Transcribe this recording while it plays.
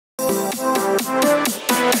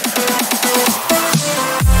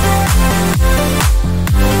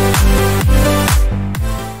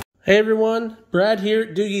Hey everyone, Brad here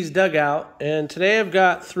at Doogie's Dugout, and today I've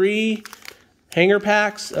got 3 hanger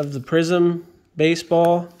packs of the Prizm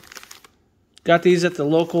baseball. Got these at the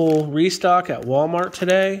local restock at Walmart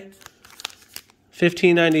today.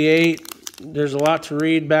 $15.98. There's a lot to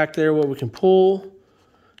read back there, what we can pull.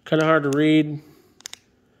 Kind of hard to read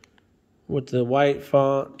with the white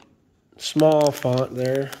font, small font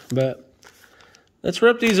there, but let's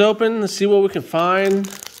rip these open. Let's see what we can find.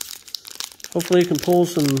 Hopefully you can pull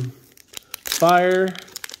some fire.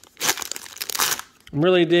 I'm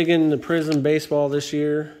really digging the Prizm baseball this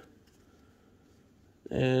year.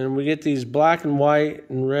 And we get these black and white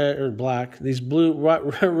and red, or black, these blue,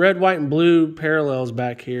 red, white, and blue parallels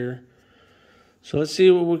back here. So let's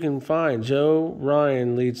see what we can find. Joe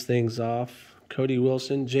Ryan leads things off. Cody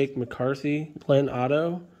Wilson, Jake McCarthy, Glenn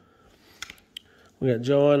Otto. We got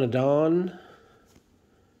Joan Adon,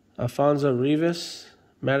 Alfonso Rivas,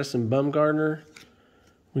 Madison Bumgarner.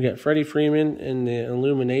 We got Freddie Freeman in the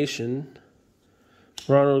Illumination.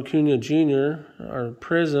 Ronald Acuna Jr. Our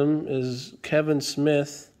Prizm is Kevin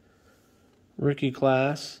Smith, rookie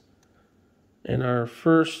class. And our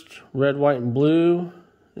first red, white, and blue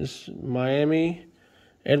is Miami.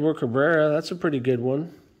 Edward Cabrera, that's a pretty good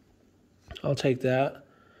one. I'll take that.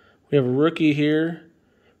 We have a rookie here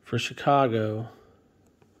for Chicago.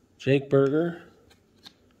 Jake Berger.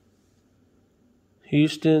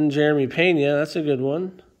 Houston, Jeremy Pena, that's a good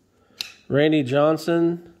one. Randy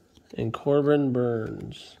Johnson and Corbin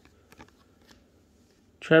Burns.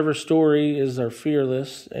 Trevor Story is our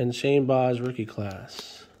fearless, and Shane Baz rookie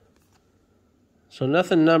class. So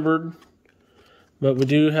nothing numbered, but we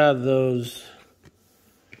do have those.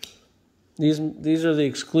 These are the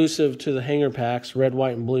exclusive to the hanger packs, red,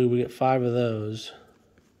 white, and blue. We get 5 of those.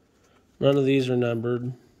 None of these are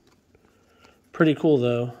numbered. Pretty cool,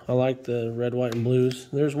 though. I like the red, white, and blues.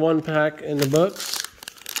 There's one pack in the books.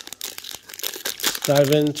 Dive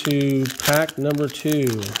into pack number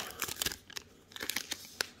 2.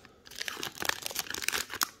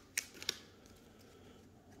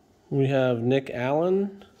 We have Nick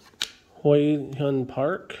Allen, Hoi Hyun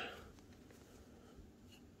Park,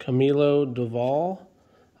 Camilo Doval,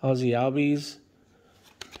 Ozzie Albies,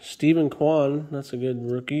 Stephen Kwan, that's a good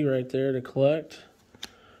rookie right there to collect.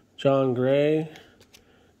 John Gray,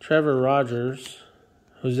 Trevor Rogers,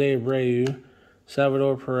 Jose Abreu,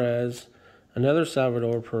 Salvador Perez, another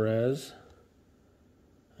Salvador Perez,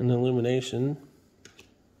 an Illumination.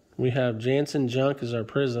 We have Jansen Junk as our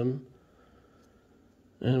Prizm.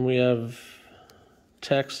 And we have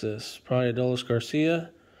Texas, probably Adolis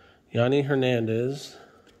Garcia, Yanni Hernandez.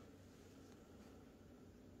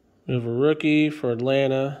 We have a rookie for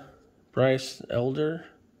Atlanta, Bryce Elder.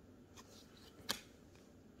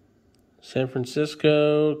 San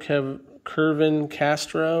Francisco, Kervin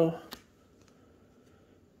Castro.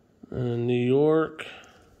 New York,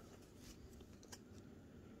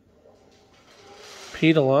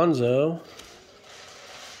 Pete Alonso.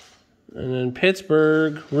 And then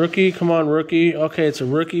Pittsburgh, rookie, come on, rookie. Okay, it's a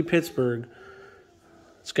rookie, Pittsburgh.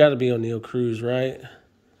 It's got to be O'Neal Cruz, right?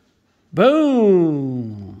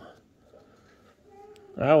 Boom!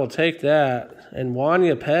 I will take that. And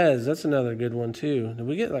Wanya Pez, that's another good one, too. Did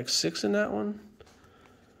we get like 6 in that one?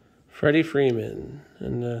 Freddie Freeman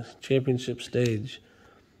in the championship stage.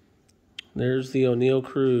 There's the O'Neal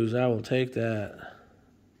Cruz. I will take that.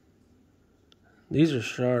 These are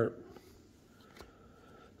sharp.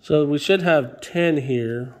 So we should have 10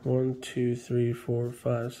 here. 1, 2, 3, 4,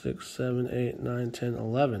 5, 6, 7, 8, 9, 10,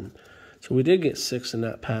 11. So we did get 6 in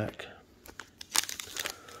that pack.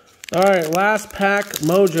 All right, last pack,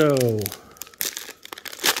 Mojo.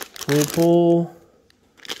 We pull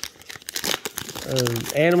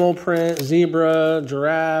animal print, zebra,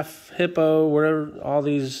 giraffe, hippo, whatever, all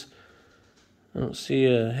these. I don't see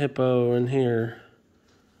a hippo in here.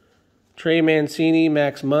 Trey Mancini,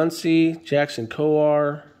 Max Muncy, Jackson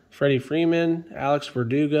Kowar, Freddie Freeman, Alex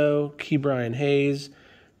Verdugo, Key Brian Hayes,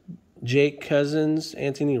 Jake Cousins,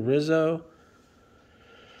 Anthony Rizzo.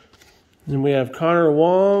 Then we have Connor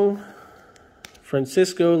Wong,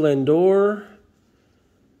 Francisco Lindor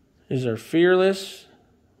is our fearless.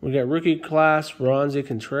 We got rookie class, Ronzi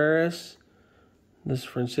Contreras. This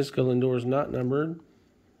Francisco Lindor is not numbered.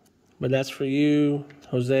 But that's for you,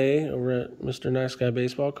 Jose, over at Mr. Nice Guy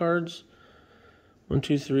Baseball Cards. 1,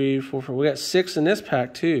 2, 3, 4, 4. We got 6 in this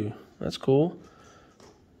pack, too. That's cool.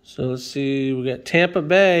 So let's see. We got Tampa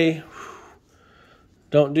Bay.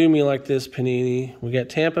 Don't do me like this, Panini. We got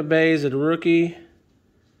Tampa Bay. Is it a rookie?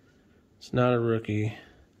 It's not a rookie.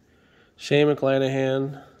 Shane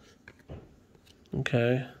McClanahan.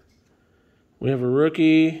 Okay. We have a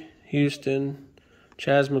rookie, Houston.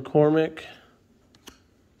 Chas McCormick.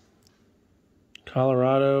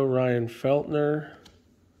 Colorado, Ryan Feltner.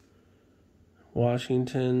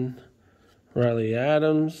 Washington, Riley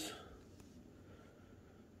Adams.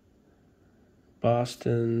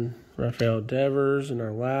 Boston, Rafael Devers. And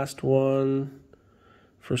our last one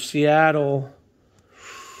for Seattle.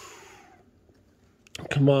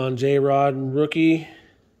 Come on, J-Rod, rookie.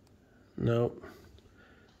 Nope.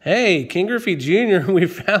 Hey, King Griffey Jr., we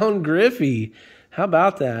found Griffey. How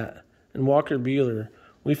about that? And Walker Buehler.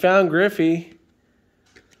 We found Griffey.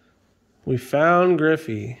 We found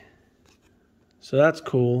Griffey. So that's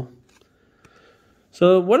cool.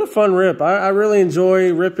 So what a fun rip. I really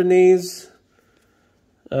enjoy ripping these.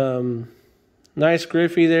 Nice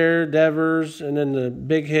Griffey there, Devers, and then the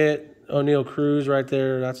big hit, O'Neal Cruz right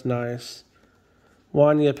there. That's nice.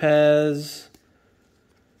 Juan Yepez.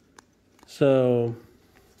 So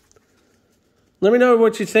let me know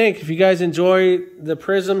what you think. If you guys enjoy the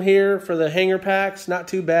Prizm here for the hanger packs, not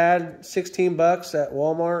too bad. 16 bucks at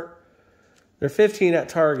Walmart. They're 15 at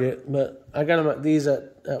Target, but I got them at these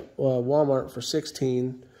at Walmart for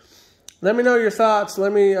 16. Let me know your thoughts.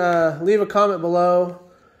 Let me leave a comment below.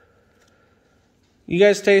 You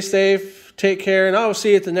guys stay safe, take care, and I will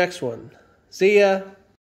see you at the next one. See ya.